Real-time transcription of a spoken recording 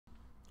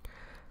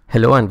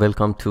Hello and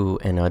welcome to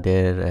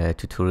another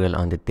tutorial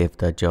on the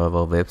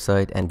dev.java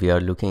website, and we are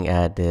looking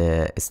at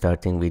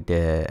starting with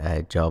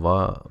the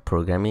Java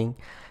programming.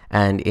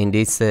 And in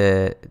this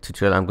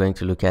tutorial I'm going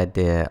to look at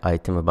the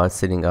item about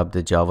setting up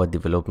the Java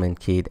development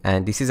kit,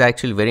 and this is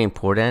actually very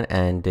important.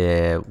 And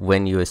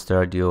when you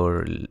start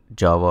your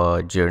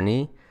Java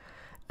journey,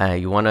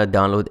 you want to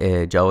download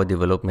a Java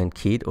development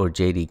kit or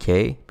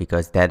JDK,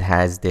 because that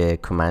has the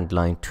command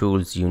line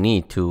tools you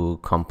need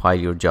to compile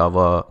your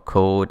Java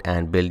code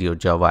and build your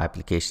Java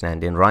application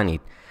and then run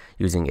it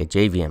using a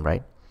JVM,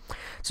 right?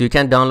 So you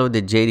can download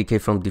the JDK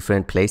from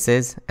different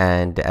places,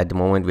 and at the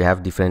moment we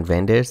have different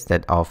vendors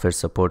that offer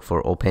support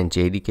for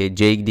OpenJDK.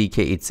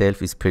 JDK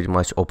itself is pretty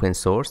much open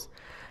source.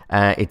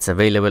 It's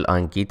available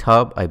on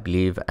GitHub, I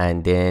believe,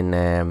 and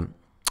then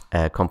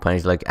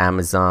companies like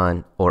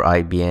Amazon or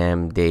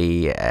IBM,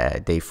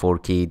 they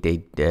fork it,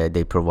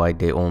 they provide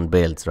their own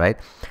builds, right?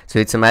 So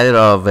it's a matter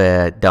of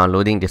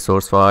downloading the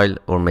source file,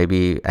 or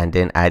maybe and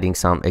then adding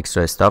some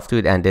extra stuff to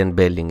it and then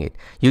building it.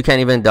 You can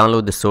even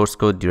download the source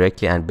code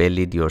directly and build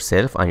it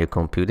yourself on your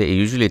computer. It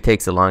usually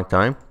takes a long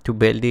time to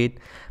build it,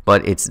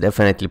 but it's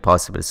definitely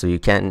possible. So you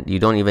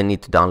don't even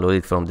need to download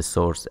it from the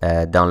source.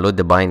 Download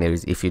the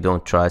binaries. If you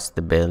don't trust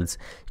the builds,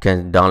 you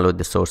can download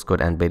the source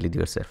code and build it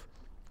yourself.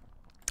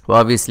 Well,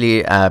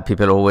 obviously,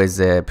 people always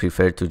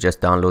prefer to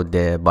just download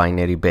the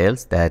binary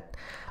builds that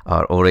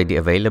are already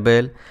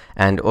available,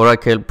 and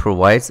Oracle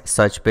provides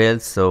such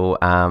builds. So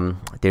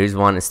there is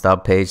one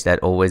stop page that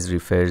always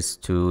refers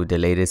to the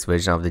latest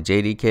version of the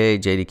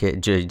jdk.java.net.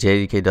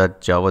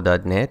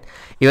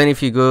 Even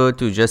if you go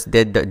to just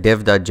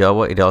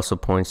dev.java, it also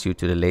points you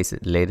to the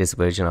latest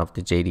version of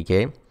the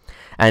JDK,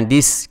 and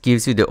this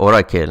gives you the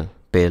Oracle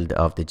build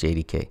of the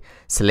JDK.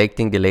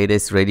 Selecting the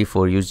latest ready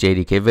for use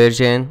JDK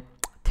version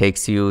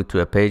takes you to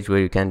a page where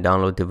you can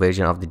download the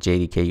version of the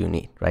JDK you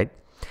need, right?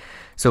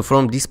 So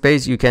from this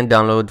page you can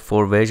download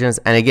 4 versions,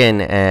 and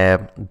again,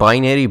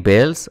 binary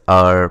builds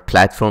are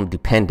platform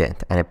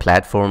dependent, and a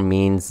platform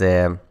means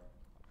the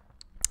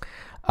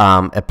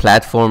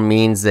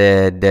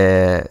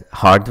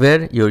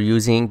hardware you're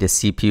using, the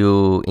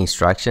CPU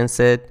instruction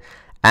set,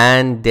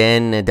 and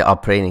then the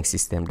operating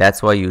system.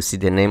 That's why you see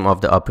the name of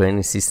the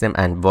operating system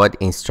and what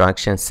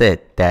instruction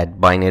set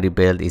that binary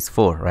build is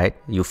for, right?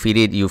 You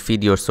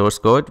feed your source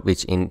code,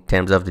 which in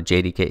terms of the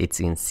JDK it's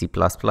in C++,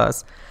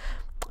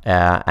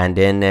 and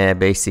then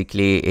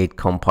basically it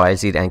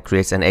compiles it and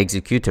creates an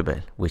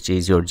executable, which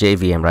is your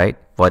JVM, right?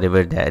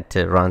 Whatever that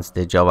runs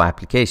the Java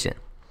application.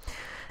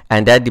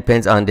 And that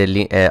depends on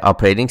the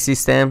operating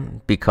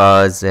system,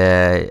 because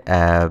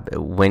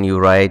when you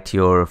write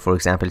your, for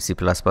example, C++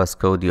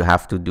 code, you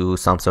have to do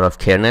some sort of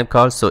kernel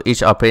call. So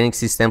each operating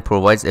system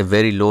provides a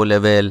very low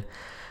level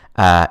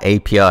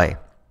API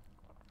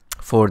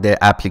for the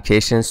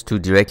applications to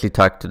directly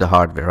talk to the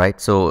hardware,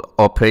 right? So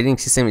operating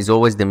system is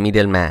always the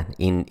middleman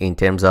in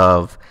terms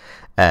of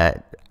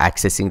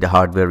accessing the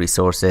hardware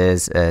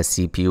resources,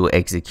 CPU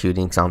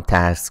executing some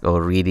tasks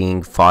or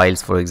reading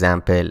files, for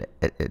example,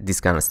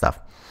 this kind of stuff.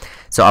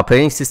 So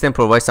operating system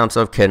provides some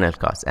sort of kernel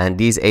calls, and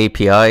these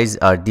APIs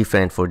are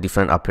different for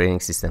different operating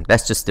systems.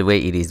 That's just the way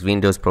it is.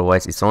 Windows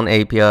provides its own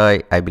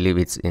API. I believe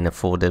it's in a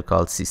folder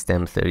called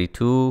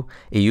System32.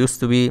 It used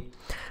to be.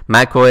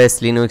 Mac OS,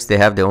 Linux, they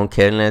have their own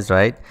kernels,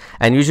 right?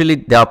 And usually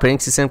the operating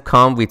system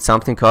come with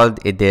something called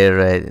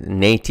their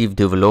native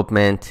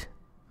development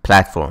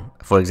platform.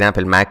 For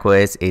example, Mac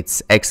OS,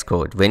 it's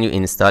Xcode. When you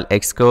install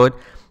Xcode,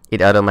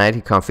 it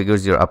automatically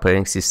configures your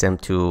operating system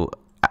to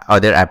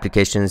other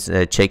applications,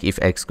 check if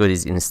Xcode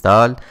is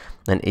installed,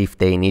 and if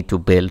they need to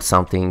build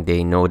something,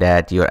 they know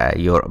that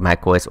your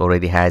macOS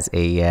already has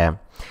a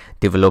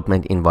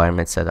development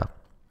environment set up.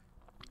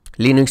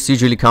 Linux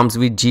usually comes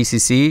with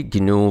GCC,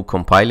 GNU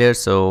compiler,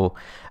 so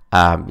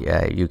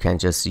you can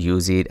just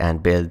use it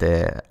and build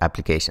the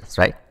applications,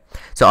 right?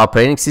 So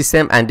operating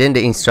system, and then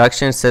the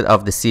instruction set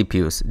of the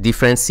CPUs.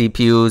 Different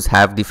CPUs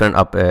have different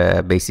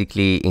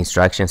basically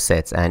instruction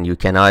sets, and you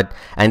cannot,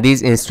 and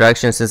these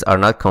instruction sets are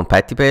not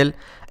compatible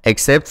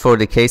except for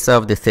the case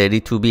of the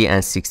 32-bit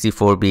and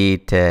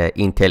 64-bit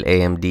Intel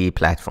AMD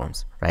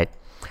platforms, right?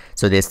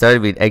 So they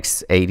started with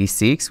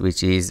x86,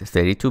 which is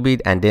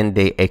 32-bit, and then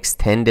they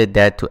extended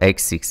that to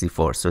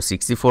x64. So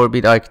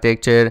 64-bit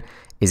architecture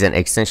is an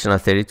extension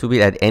of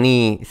 32-bit, and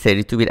any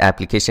 32-bit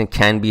application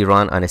can be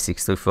run on a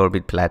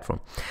 64-bit platform.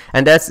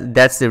 And that's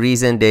the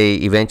reason they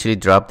eventually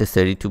dropped the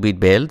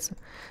 32-bit builds.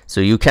 So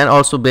you can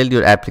also build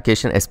your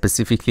application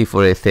specifically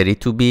for a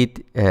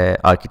 32-bit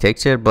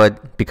architecture,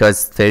 but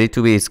because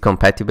 32-bit is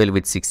compatible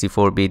with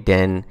 64-bit,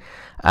 then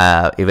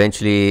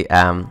eventually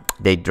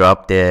they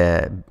dropped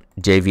the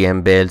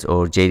JVM builds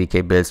or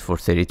JDK builds for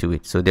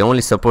 32-bit. So they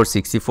only support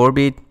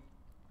 64-bit.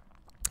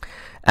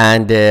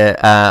 And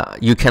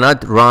you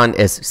cannot run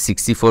a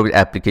 64-bit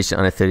application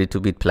on a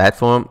 32-bit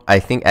platform.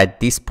 I think at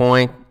this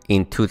point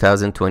in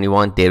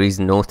 2021 there is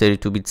no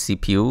 32-bit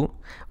CPU.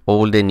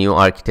 All the new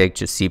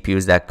architecture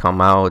CPUs that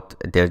come out,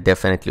 they're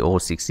definitely all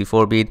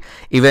 64-bit.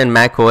 Even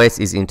Mac OS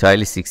is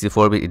entirely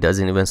 64-bit. It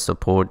doesn't even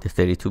support the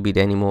 32-bit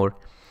anymore.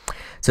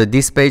 So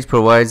this page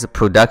provides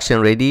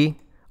production ready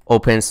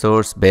open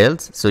source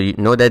builds. So you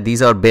know that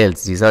these are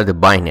builds, these are the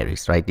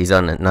binaries, right? These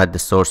are not the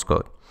source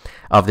code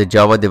of the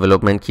Java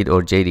Development Kit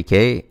or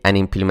JDK, and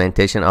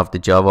implementation of the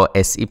Java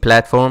SE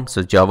platform,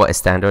 so Java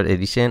Standard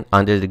Edition,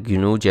 under the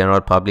GNU General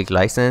Public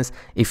License.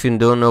 If you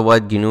don't know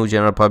what GNU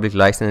General Public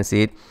License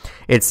is,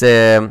 it's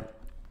a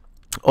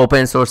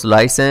open source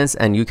license,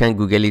 and you can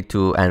Google it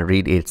too and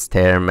read its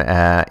term.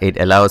 It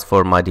allows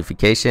for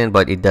modification,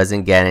 but it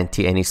doesn't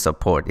guarantee any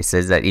support. It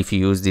says that if you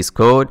use this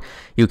code,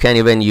 you can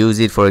even use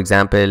it, for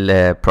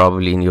example,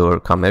 probably in your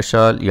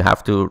commercial. You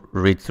have to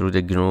read through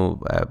the GNU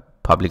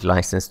public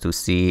license to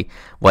see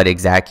what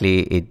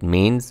exactly it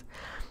means.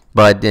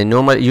 But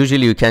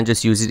usually you can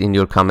just use it in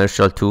your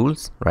commercial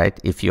tools, right?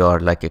 If you are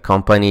like a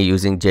company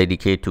using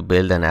JDK to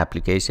build an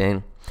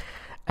application.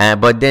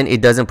 But then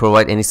it doesn't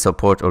provide any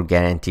support or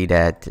guarantee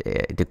that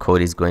the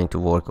code is going to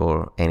work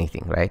or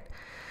anything, right?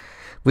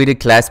 With a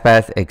class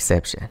path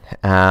exception.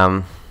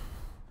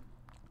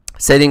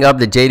 Setting up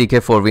the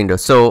JDK for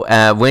Windows. So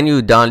when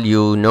you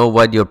know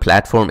what your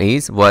platform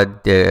is,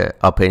 what the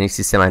operating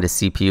system and the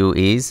CPU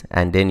is,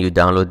 and then you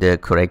download the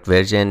correct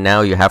version.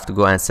 Now you have to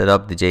go and set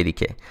up the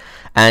JDK.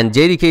 And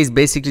JDK is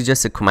basically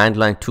just a command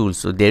line tool,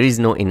 so there is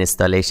no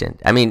installation.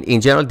 I mean,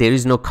 in general, there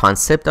is no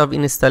concept of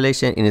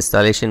installation.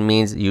 Installation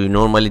means you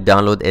normally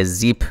download a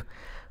zip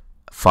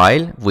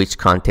file which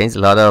contains a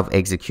lot of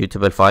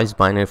executable files,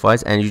 binary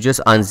files, and you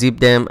just unzip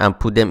them and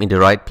put them in the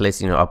right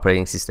place in your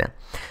operating system.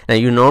 Now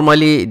you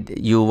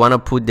want to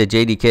put the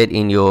JDK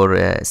in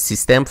your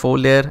system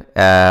folder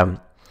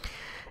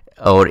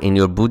or in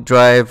your boot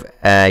drive,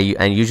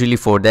 and usually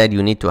for that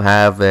you need to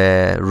have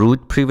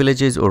root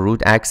privileges or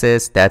root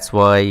access. That's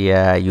why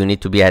you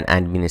need to be an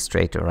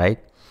administrator, right?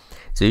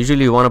 So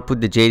usually you want to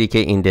put the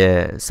JDK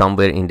in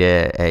somewhere in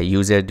the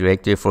user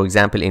directory. For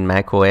example, in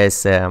Mac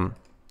OS,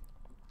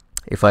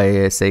 if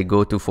I say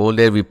go to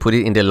folder, we put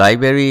it in the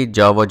library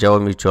Java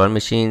virtual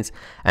machines,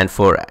 and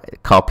for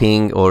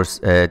copying or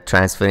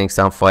transferring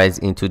some files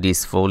into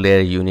this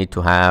folder, you need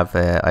to have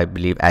I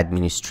believe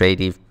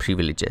administrative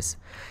privileges.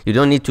 You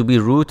don't need to be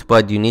root,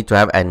 but you need to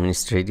have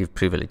administrative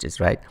privileges,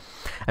 right?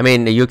 I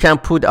mean, you can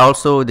put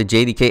also the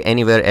JDK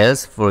anywhere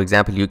else. For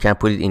example, you can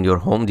put it in your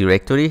home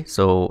directory.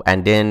 So,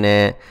 and then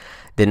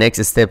the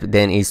next step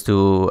then is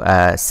to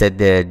set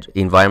the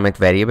environment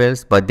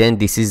variables, but then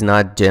this is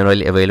not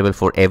generally available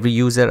for every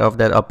user of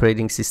that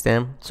operating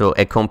system. So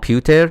a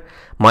computer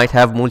might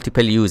have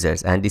multiple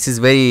users, and this is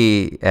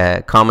very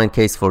common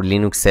case for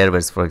Linux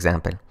servers, for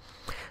example.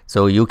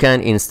 So you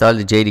can install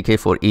the JDK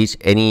for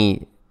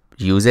any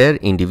user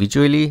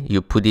individually.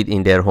 You put it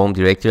in their home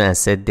directory and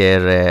set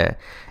their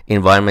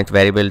environment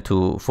variable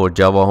for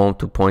Java home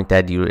to point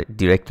that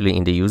directly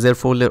in the user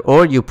folder,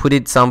 or you put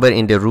it somewhere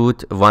in the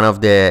root, one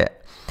of the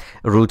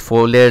root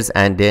folders,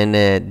 and then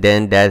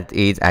that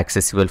is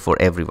accessible for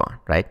everyone,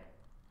 right?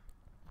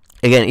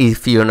 Again,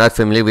 if you're not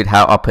familiar with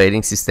how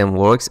operating system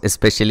works,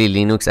 especially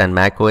Linux and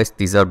Mac OS,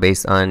 these are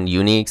based on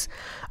Unix,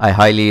 I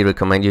highly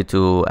recommend you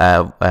to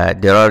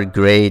there are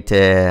great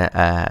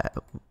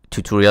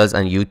tutorials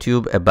on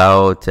YouTube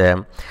about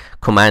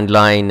command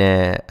line,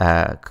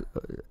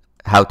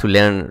 how to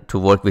learn to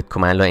work with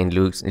command line in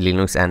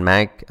Linux and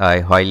Mac.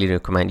 I highly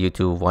recommend you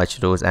to watch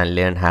those and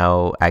learn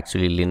how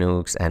actually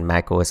Linux and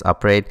Mac OS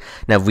operate.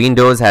 Now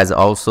Windows has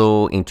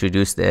also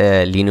introduced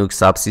a Linux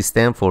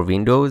subsystem for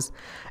Windows,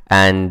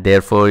 and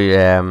therefore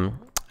you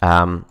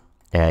can,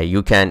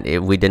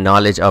 with the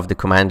knowledge of the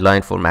command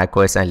line for Mac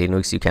OS and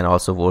Linux, you can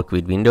also work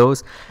with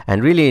Windows.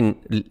 And really,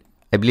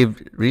 I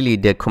believe really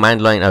the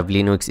command line of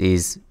Linux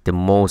is the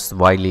most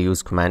widely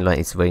used command line.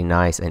 It's very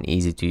nice and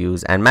easy to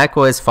use, and Mac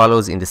OS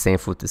follows in the same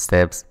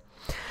footsteps.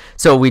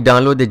 So we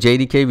download the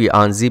JDK, we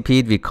unzip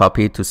it, we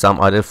copy it to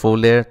some other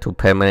folder to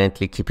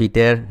permanently keep it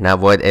there. Now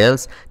what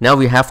else? Now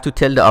we have to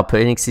tell the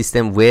operating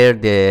system where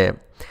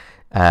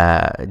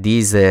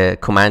these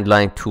command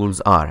line tools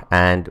are.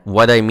 And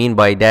what I mean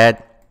by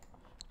that,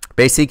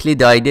 basically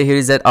the idea here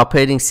is that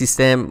operating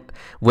system,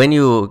 when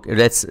you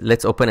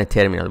let's open a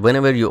terminal.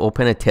 Whenever you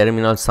open a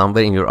terminal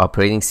somewhere in your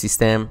operating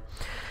system,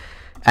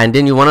 and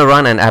then you want to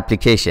run an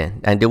application,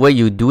 and the way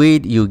you do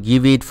it, you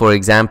give it, for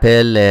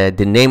example,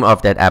 the name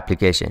of that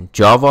application.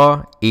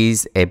 Java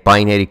is a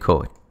binary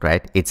code,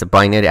 right? It's a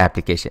binary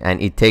application,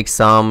 and it takes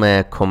some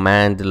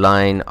command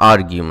line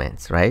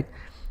arguments, right?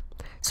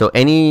 So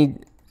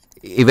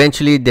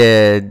eventually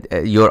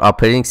your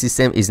operating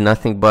system is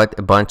nothing but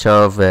a bunch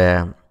of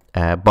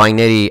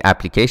binary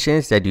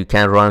applications that you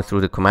can run through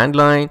the command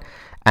line,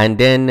 and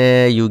then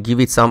you give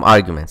it some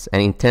arguments.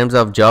 And in terms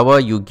of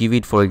Java, you give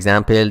it, for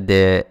example,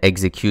 the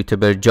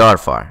executable jar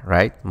file,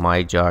 right?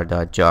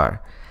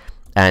 myjar.jar,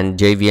 and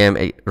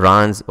JVM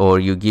runs, or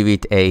you give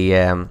it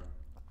a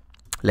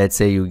let's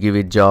say you give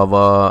it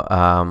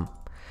Java.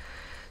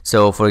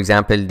 So for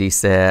example,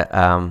 this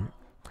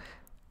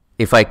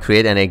if I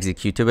create an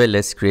executable,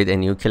 let's create a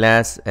new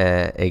class,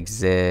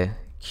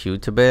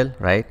 executable,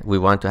 right? We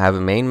want to have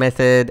a main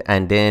method,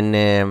 and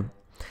then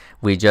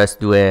we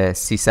just do a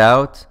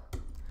sysout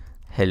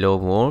hello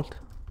world,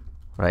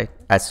 right?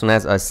 As soon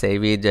as I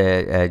save it,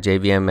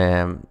 JVM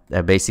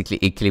basically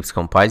Eclipse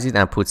compiles it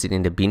and puts it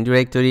in the bin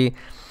directory.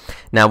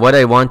 Now what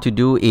I want to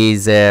do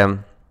is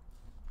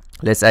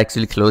let's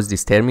actually close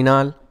this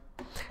terminal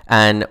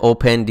and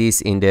open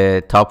this in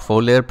the top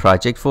folder,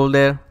 project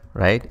folder,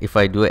 right? If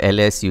I do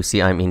ls, you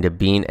see I'm in the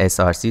bin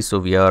src, so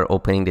we are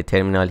opening the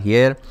terminal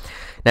here.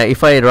 Now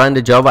if I run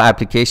the Java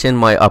application,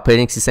 my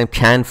operating system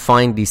can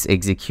find this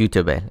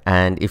executable,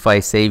 and if I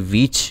say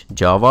which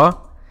Java,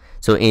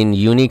 so in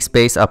Unix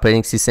based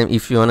operating system,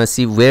 if you want to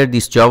see where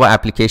this Java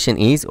application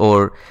is,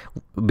 or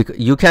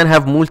you can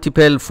have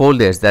multiple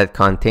folders that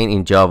contain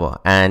in Java,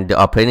 and the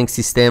operating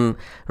system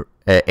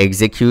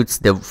executes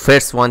the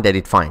first one that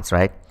it finds,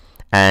 right?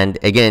 And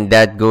again,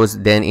 that goes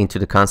then into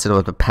the concept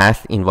of the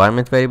path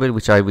environment variable,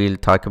 which I will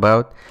talk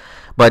about.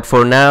 But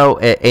for now,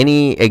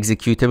 any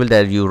executable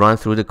that you run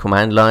through the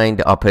command line,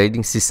 the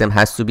operating system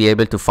has to be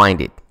able to find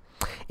it.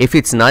 If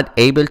it's not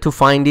able to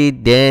find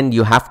it, then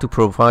you have to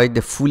provide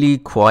the fully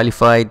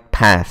qualified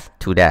path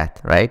to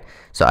that, right?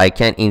 So I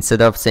can,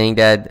 instead of saying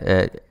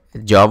that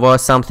Java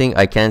something,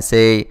 I can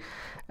say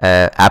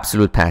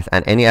absolute path,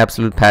 and any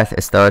absolute path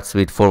starts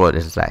with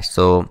 //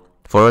 so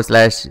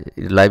 /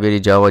 library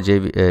Java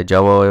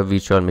Java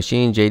virtual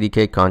machine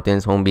JDK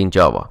contains home bin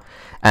Java.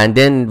 And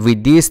then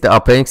with this, the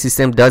operating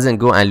system doesn't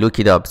go and look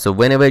it up. So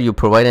whenever you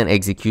provide an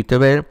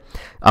executable,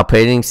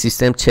 operating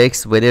system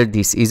checks whether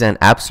this is an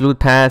absolute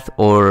path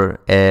or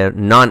a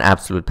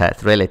non-absolute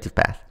path, relative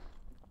path.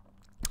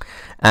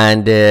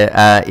 And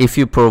if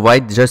you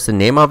provide just the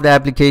name of the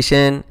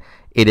application,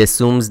 it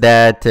assumes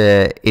that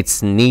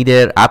it's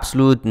neither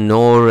absolute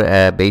nor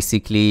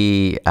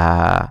basically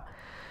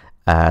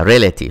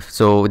relative.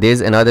 So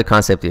there's another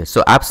concept here.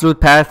 So absolute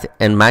path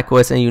in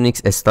macOS and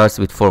Unix starts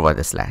with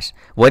 /.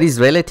 What is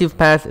relative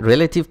path?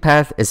 Relative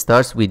path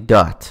starts with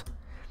dot.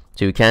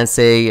 So you can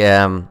say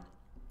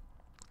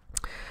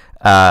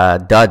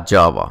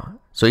 .java.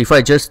 So if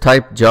I just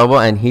type Java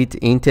and hit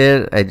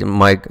enter,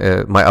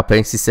 my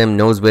operating system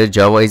knows where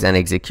Java is and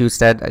executes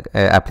that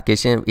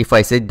application. If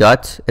I say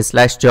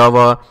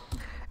 ./Java,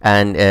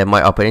 and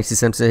my operating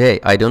system says, hey,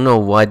 I don't know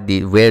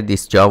where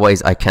this Java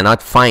is, I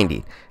cannot find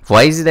it.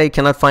 Why is it I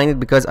cannot find it?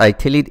 Because I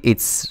tell it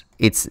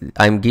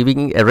I'm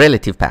giving a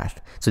relative path.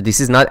 So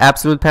this is not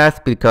absolute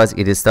path because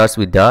it starts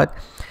with dot.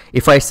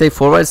 If I say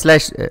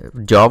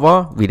 /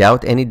 Java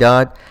without any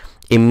dot,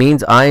 it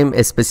means I'm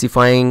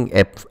specifying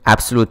a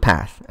absolute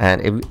path.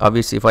 And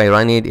obviously if I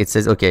run it, it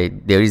says, okay,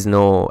 there is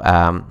no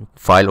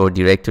file or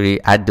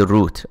directory at the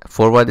root. /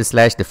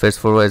 the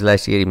first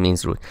 / here, it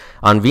means root.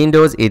 On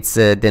Windows, it's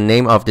the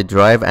name of the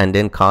drive and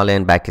then :/,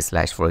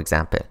 for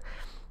example.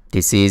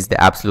 This is the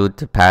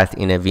absolute path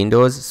in a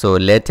Windows. So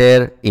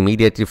letter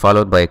immediately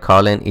followed by a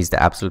colon is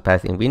the absolute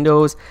path in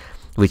Windows,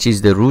 which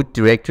is the root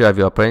directory of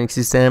your operating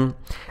system.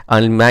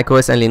 On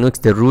macOS and Linux,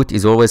 the root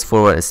is always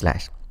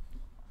 /.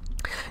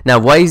 Now,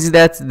 why is it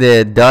that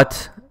the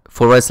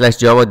 /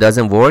 Java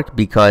doesn't work?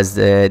 Because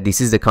this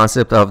is the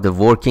concept of the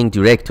working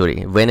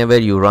directory. Whenever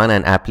you run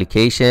an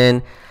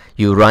application,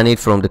 you run it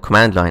from the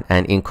command line,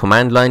 and in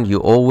command line you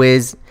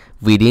always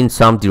within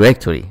some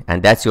directory,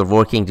 and that's your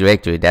working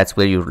directory. That's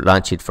where you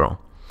launch it from.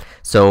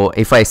 So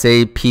if I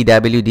say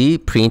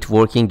pwd print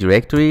working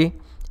directory,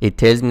 it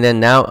tells me that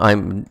now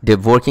the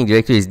working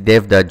directory is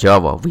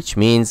dev.java, which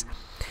means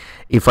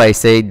if I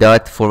say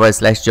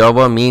 //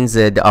 Java means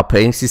the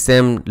operating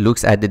system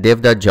looks at the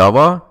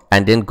dev.java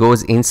and then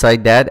goes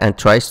inside that and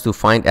tries to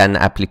find an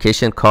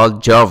application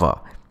called Java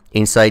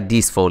inside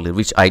this folder,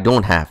 which I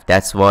don't have.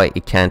 That's why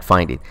it can't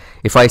find it.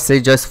 If I say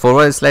just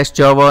 /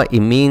 Java, it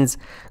means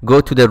go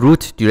to the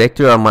root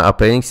directory of my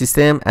operating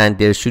system and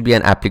there should be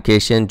an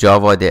application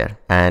Java there,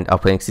 and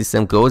operating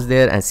system goes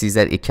there and sees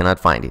that it cannot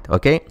find it.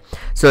 Okay,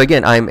 so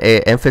again, I'm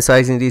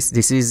emphasizing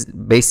this is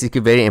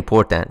basically very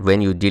important when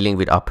you're dealing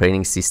with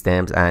operating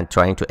systems and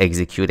trying to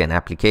execute an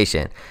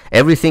application.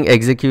 Everything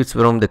executes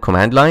from the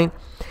command line.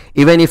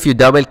 Even if you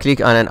double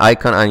click on an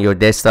icon on your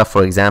desktop,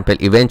 for example,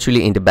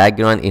 eventually in the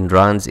background it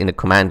runs in the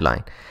command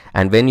line,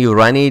 and when you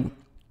run it,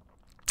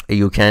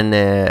 you can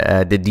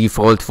the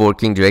default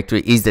working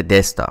directory is the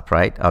desktop,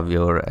 right, of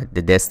your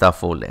the desktop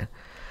folder.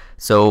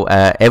 So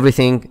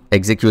everything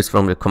executes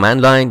from the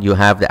command line. You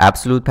have the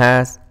absolute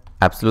path,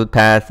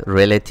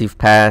 relative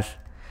path,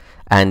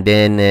 and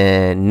then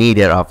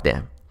neither of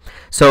them.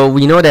 So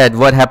we know that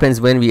what happens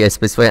when we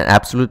specify an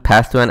absolute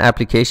path to an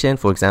application,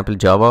 for example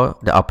Java,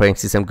 the operating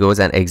system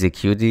goes and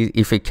executes it.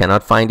 If it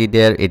cannot find it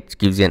there, it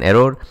gives you an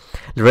error.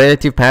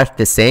 Relative path,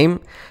 the same.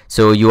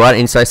 So you are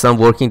inside some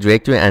working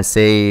directory and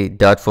say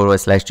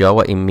 //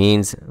 Java, it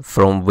means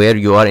from where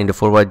you are in the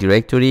forward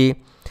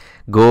directory,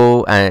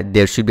 go and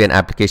there should be an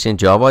application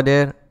Java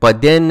there.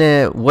 But then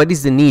what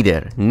is the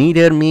neither?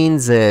 Neither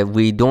means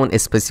we don't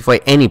specify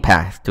any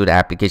path to the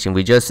application,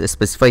 we just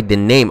specify the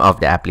name of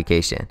the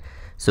application.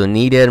 So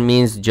neither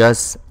means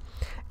just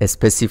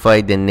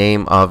specify the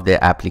name of the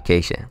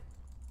application.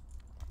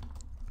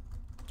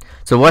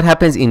 So what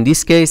happens in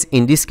this case?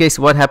 In this case,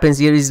 what happens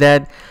here is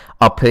that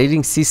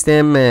operating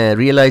system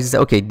realizes,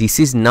 okay, this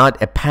is not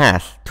a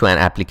path to an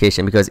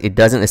application because it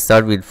doesn't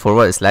start with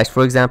 /,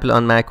 for example,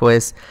 on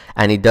macOS,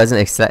 and it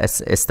doesn't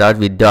start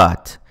with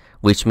dot,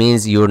 which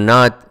means you're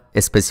not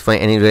specifying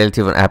any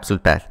relative or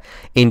absolute path.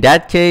 In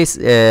that case,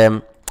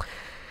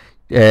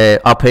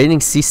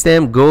 operating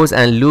system goes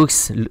and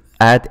looks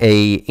at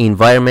a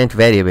environment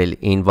variable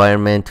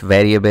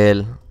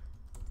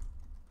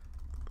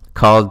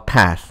called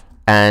path.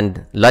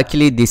 And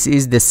luckily this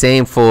is the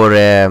same for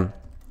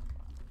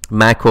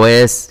Mac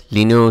OS,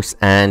 Linux,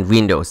 and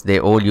Windows. They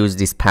all use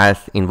this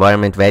path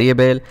environment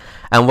variable.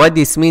 And what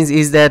this means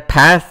is that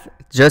path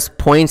just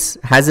points,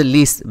 has a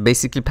list.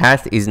 Basically,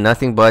 path is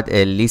nothing but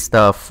a list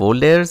of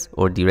folders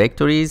or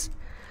directories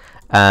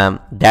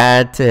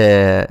that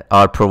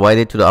are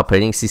provided to the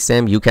operating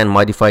system. You can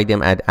modify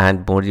them and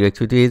add more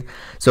directories.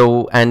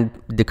 So, and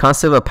the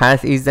concept of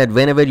path is that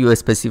whenever you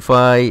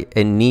specify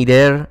a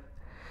neither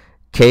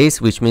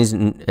case, which means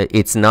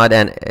it's not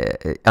an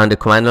on the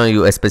command line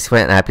you specify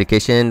an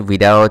application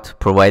without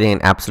providing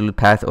an absolute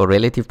path or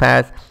relative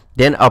path,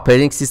 then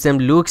operating system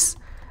looks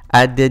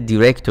at the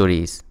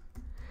directories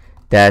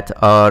that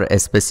are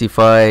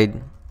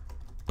specified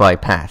by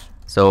path.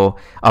 So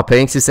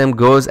operating system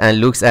goes and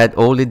looks at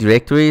all the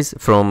directories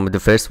from the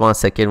first one,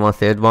 second one,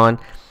 third one.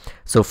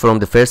 So from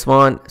the first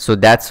one, so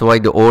that's why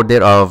the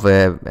order of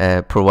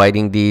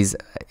providing these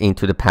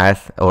into the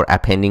path or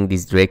appending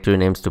these directory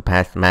names to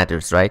path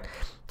matters, right?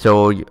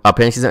 So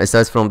operating system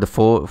starts from the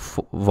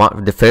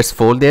first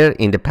folder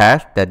in the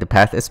path that the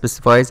path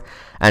specifies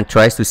and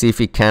tries to see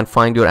if it can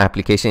find your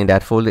application in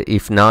that folder.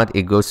 If not,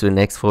 it goes to the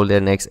next folder,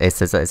 next,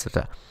 etc.,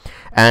 etc.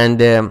 And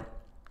the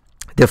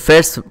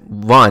first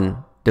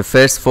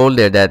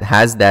folder that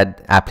has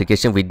that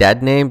application with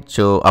that name,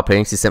 so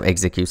operating system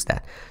executes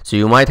that. So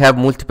you might have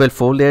multiple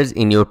folders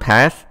in your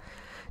path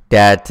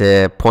that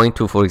point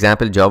to, for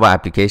example, Java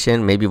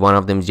application. Maybe one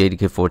of them is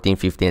JDK 14,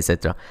 15,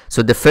 etc.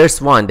 So the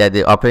first one that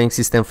the operating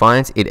system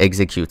finds, it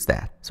executes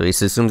that. So it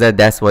assumes that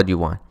that's what you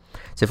want.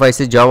 So if I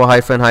say Java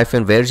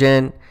 --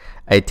 version,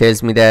 it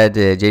tells me that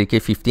JDK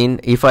 15.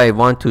 If I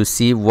want to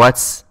see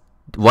what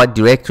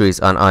directories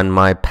on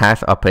my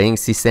path operating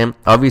system,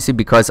 obviously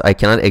because I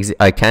can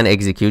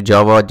execute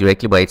Java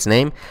directly by its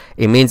name,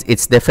 it means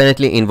it's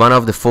definitely in one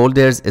of the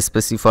folders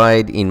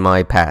specified in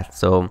my path.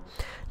 So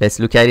let's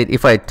look at it.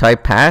 If I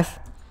type path,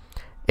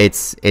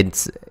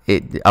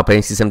 the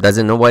operating system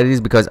doesn't know what it is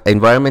because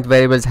environment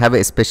variables have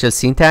a special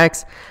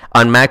syntax.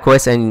 On Mac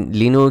OS and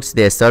Linux,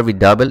 they start with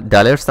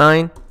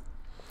 $.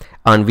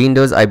 On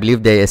Windows, I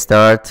believe they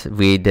start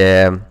with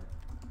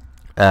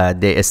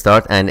they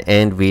start and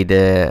end with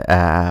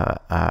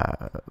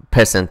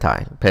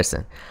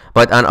 %.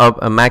 But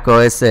on Mac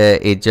OS,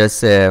 it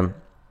just is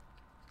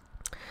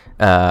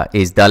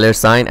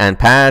 $, and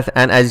path.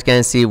 And as you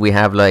can see, we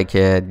have like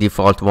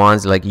default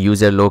ones like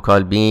user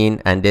local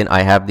bean, and then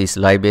I have this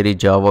library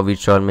Java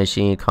virtual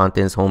machine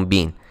contains home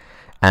bean.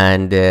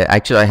 And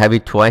actually I have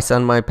it twice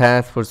on my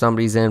path for some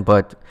reason,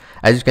 but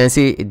as you can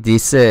see,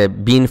 this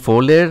bean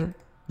folder,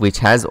 which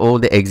has all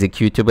the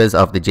executables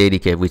of the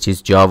JDK, which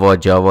is Java,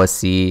 Java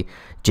C,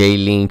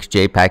 JLink,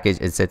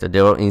 JPackage, etc.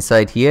 They're all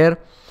inside here.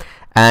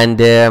 And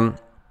then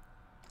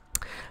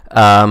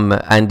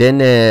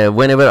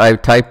whenever I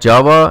type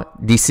Java,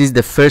 this is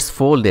the first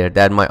folder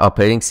that my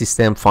operating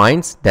system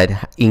finds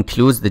that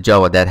includes the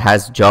Java, that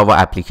has Java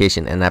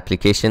application, a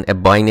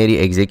binary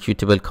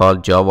executable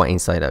called Java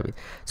inside of it.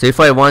 So if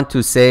I want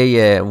to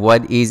say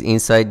what is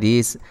inside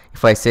this,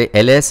 if I say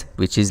ls,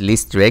 which is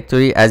list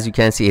directory, as you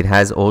can see, it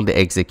has all the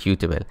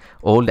executable,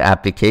 all the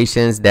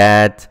applications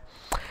that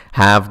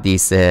have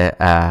this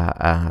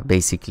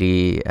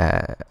basically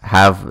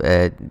have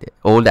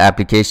all the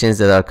applications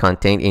that are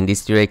contained in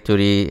this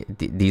directory.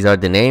 These are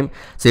the name.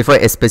 So if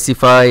I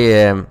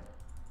specify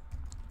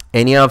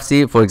any of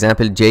C, for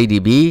example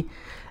JDB,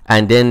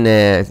 and then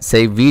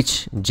say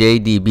which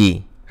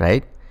JDB,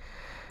 right?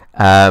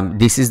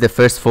 This is the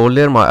first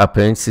folder my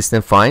operating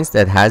system finds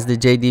that has the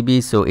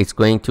JDB, so it's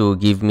going to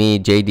give me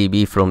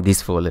JDB from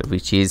this folder,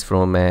 which is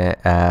from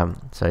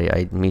sorry,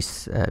 I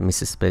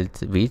misspelled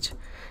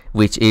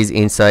which is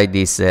inside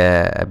this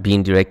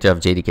bean directory of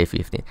JDK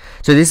 15.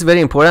 So this is very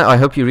important. I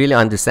hope you really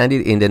understand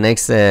it. In the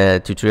next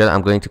tutorial,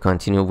 I'm going to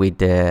continue with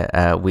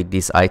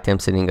this item,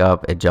 setting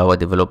up a Java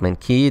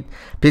development kit.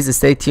 Please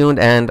stay tuned,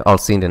 and I'll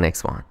see you in the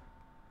next one.